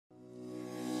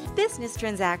Business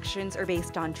transactions are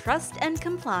based on trust and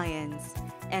compliance.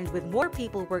 And with more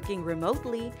people working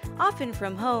remotely, often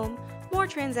from home, more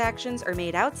transactions are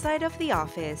made outside of the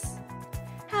office.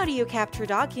 How do you capture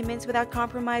documents without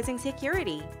compromising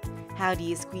security? How do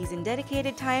you squeeze in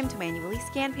dedicated time to manually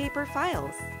scan paper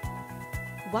files?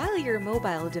 While your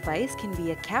mobile device can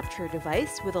be a capture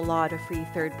device with a lot of free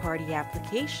third-party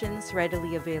applications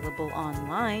readily available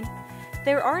online,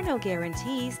 there are no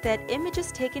guarantees that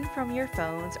images taken from your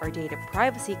phones are data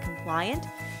privacy compliant,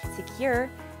 secure,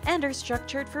 and are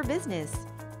structured for business.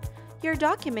 Your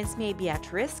documents may be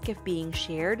at risk of being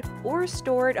shared or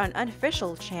stored on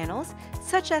unofficial channels,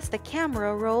 such as the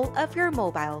camera roll of your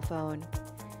mobile phone.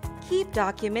 Keep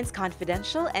documents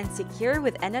confidential and secure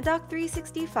with Enadoc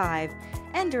 365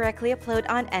 and directly upload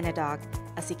on Enadoc,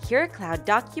 a secure cloud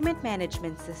document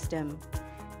management system.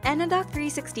 Enadoc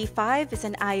 365 is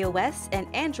an iOS and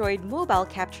Android mobile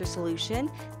capture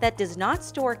solution that does not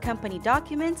store company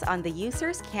documents on the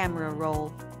user's camera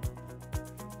roll.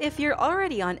 If you're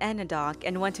already on Enadoc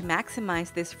and want to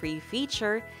maximize this free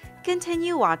feature,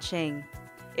 continue watching.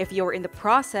 If you're in the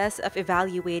process of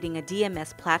evaluating a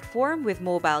DMS platform with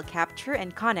mobile capture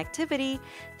and connectivity,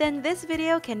 then this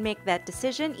video can make that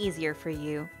decision easier for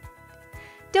you.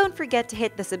 Don't forget to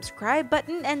hit the subscribe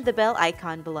button and the bell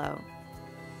icon below.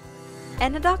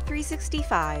 Enadoc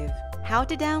 365 – How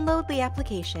to download the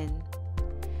application.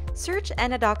 Search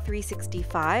Enadoc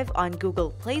 365 on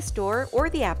Google Play Store or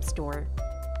the App Store.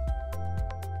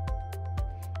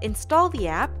 Install the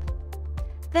app,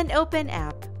 then open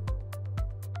App.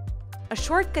 A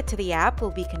shortcut to the app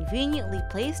will be conveniently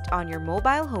placed on your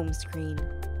mobile home screen.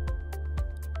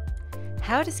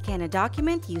 How to scan a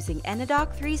document using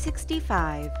Enadoc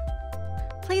 365.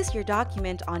 Place your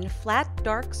document on a flat,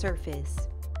 dark surface.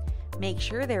 Make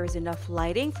sure there is enough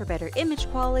lighting for better image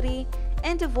quality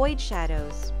and avoid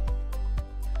shadows.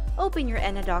 Open your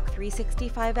Enadoc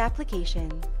 365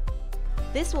 application.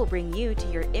 This will bring you to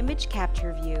your image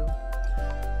capture view.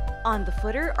 On the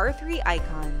footer are three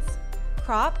icons: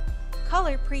 crop,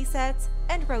 color presets,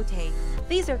 and rotate.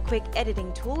 These are quick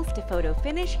editing tools to photo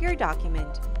finish your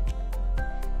document.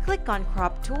 Click on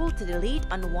Crop tool to delete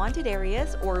unwanted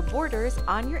areas or borders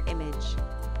on your image.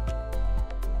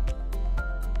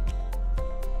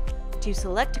 To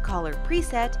select a color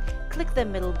preset, click the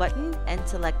middle button and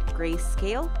select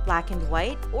grayscale, black and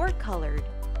white, or colored.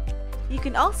 You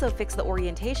can also fix the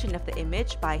orientation of the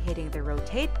image by hitting the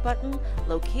Rotate button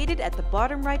located at the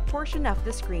bottom right portion of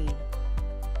the screen.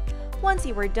 Once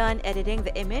you are done editing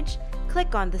the image,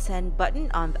 click on the Send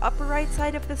button on the upper right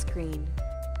side of the screen.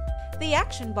 The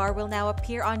action bar will now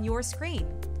appear on your screen.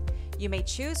 You may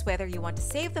choose whether you want to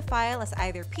save the file as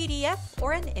either PDF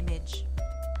or an image.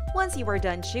 Once you are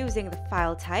done choosing the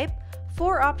file type,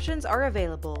 4 options are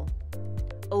available.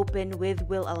 Open with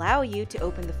will allow you to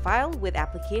open the file with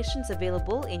applications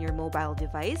available in your mobile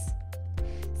device.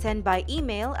 Send by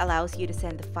email allows you to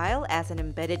send the file as an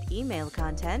embedded email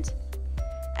content.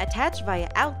 Attach via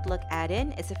Outlook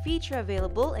add-in is a feature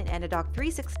available in Enadoc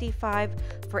 365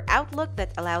 for Outlook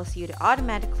that allows you to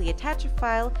automatically attach a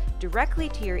file directly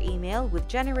to your email with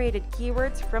generated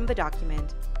keywords from the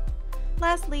document.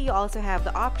 Lastly, you also have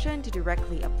the option to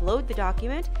directly upload the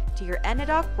document to your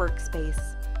Enadoc Workspace.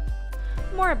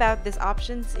 More about these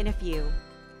options in a few.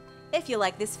 If you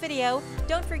like this video,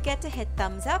 don't forget to hit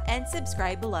thumbs up and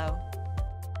subscribe below.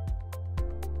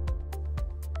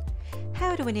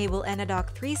 How to enable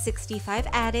Enadoc 365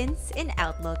 add-ins in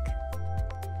Outlook.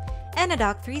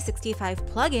 Enadoc 365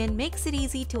 plugin makes it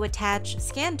easy to attach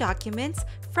scanned documents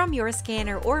from your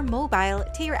scanner or mobile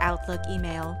to your Outlook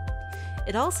email.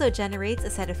 It also generates a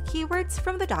set of keywords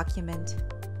from the document.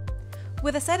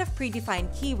 With a set of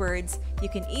predefined keywords, you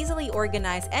can easily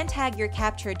organize and tag your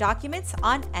captured documents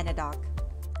on Enadoc.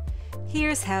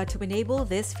 Here's how to enable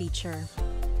this feature.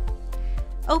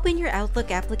 Open your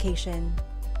Outlook application.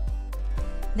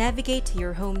 Navigate to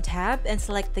your Home tab and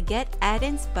select the Get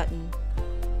Add-ins button.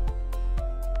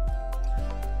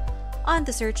 On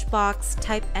the search box,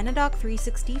 type Enadoc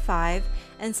 365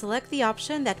 and select the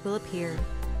option that will appear.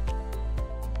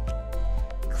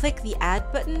 Click the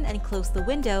Add button and close the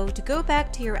window to go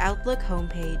back to your Outlook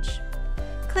homepage.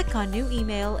 Click on New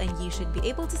Email and you should be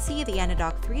able to see the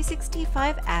Enadoc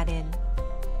 365 add-in.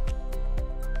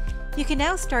 You can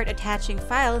now start attaching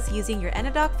files using your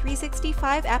Enadoc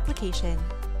 365 application.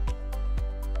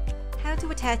 How to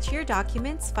attach your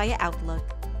documents via Outlook.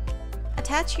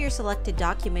 Attach your selected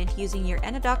document using your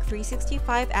Enadoc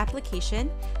 365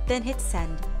 application, then hit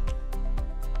Send.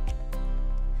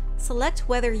 Select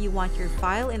whether you want your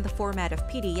file in the format of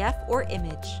PDF or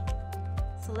image.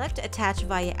 Select Attach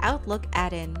via Outlook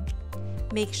add-in.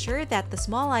 Make sure that the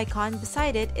small icon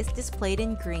beside it is displayed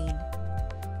in green.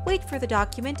 Wait for the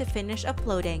document to finish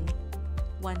uploading.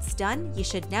 Once done, you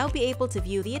should now be able to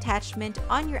view the attachment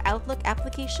on your Outlook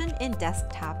application in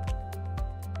Desktop.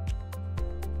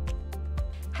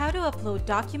 How to upload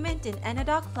document in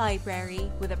Enadoc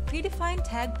library with a predefined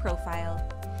tag profile.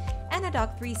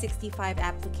 Enadoc 365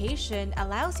 application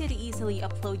allows you to easily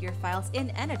upload your files in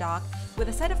Enadoc with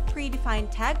a set of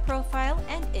predefined tag profile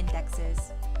and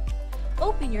indexes.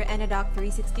 Open your Enadoc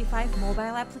 365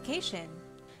 mobile application.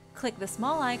 Click the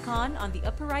small icon on the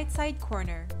upper right side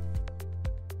corner.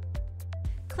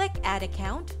 Click Add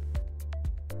Account.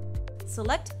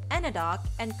 Select Enadoc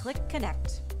and click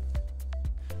Connect.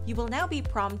 You will now be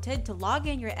prompted to log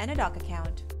in your Enadoc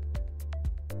account.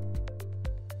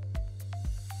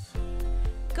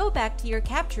 Go back to your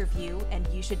capture view and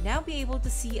you should now be able to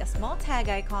see a small tag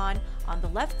icon on the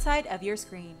left side of your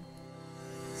screen.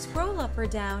 Scroll up or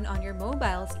down on your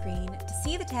mobile screen to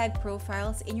see the tag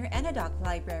profiles in your Enadoc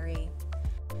library.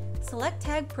 Select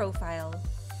Tag Profile.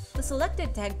 The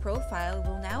selected tag profile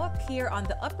will now appear on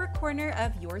the upper corner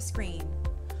of your screen.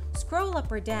 Scroll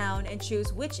up or down and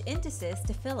choose which indices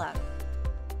to fill up.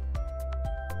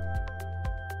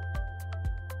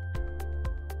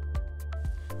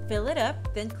 Fill it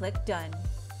up, then click Done.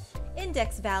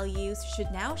 Index values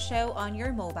should now show on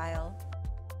your mobile.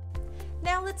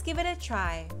 Now let's give it a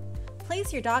try.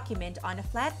 Place your document on a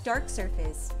flat, dark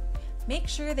surface. Make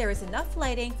sure there is enough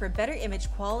lighting for better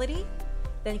image quality.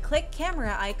 Then click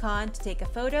Camera icon to take a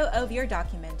photo of your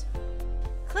document.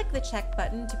 Click the check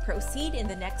button to proceed in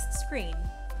the next screen.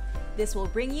 This will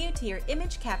bring you to your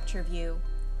image capture view.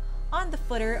 On the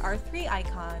footer are 3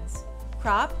 icons: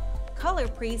 Crop, Color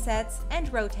Presets,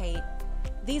 and Rotate.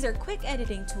 These are quick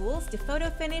editing tools to photo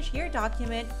finish your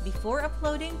document before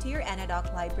uploading to your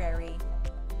Enadoc library.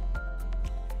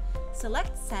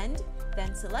 Select Send,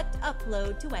 then select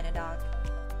Upload to Enadoc.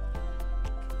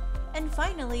 And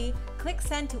finally, click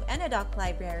Send to Enadoc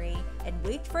library and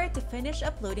wait for it to finish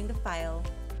uploading the file.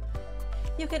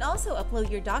 You can also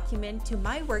upload your document to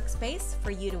My Workspace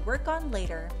for you to work on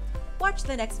later. Watch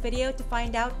the next video to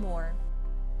find out more.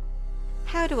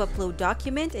 How to upload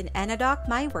document in Enadoc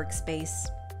My Workspace.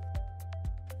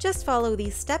 Just follow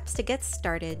these steps to get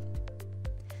started.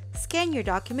 Scan your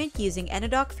document using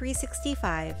Enadoc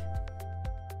 365.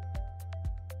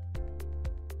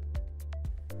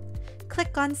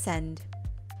 Click on Send.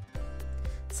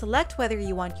 Select whether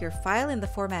you want your file in the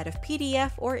format of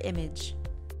PDF or image.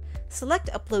 Select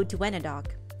Upload to Enadoc.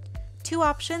 2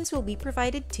 options will be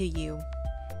provided to you: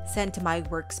 Send to My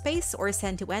Workspace or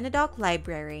Send to Enadoc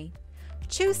Library.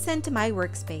 Choose Send to My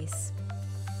Workspace.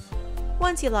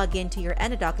 Once you log into your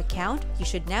Enadoc account, you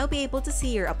should now be able to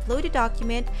see your uploaded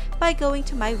document by going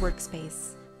to My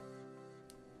Workspace.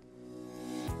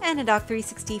 Enadoc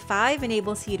 365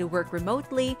 enables you to work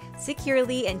remotely,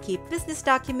 securely, and keep business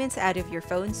documents out of your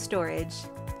phone's storage.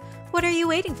 What are you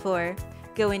waiting for?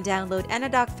 Go and download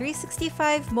Enadoc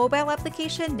 365 mobile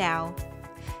application now.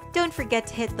 Don't forget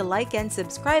to hit the like and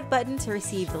subscribe button to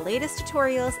receive the latest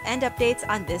tutorials and updates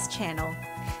on this channel.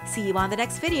 See you on the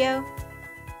next video!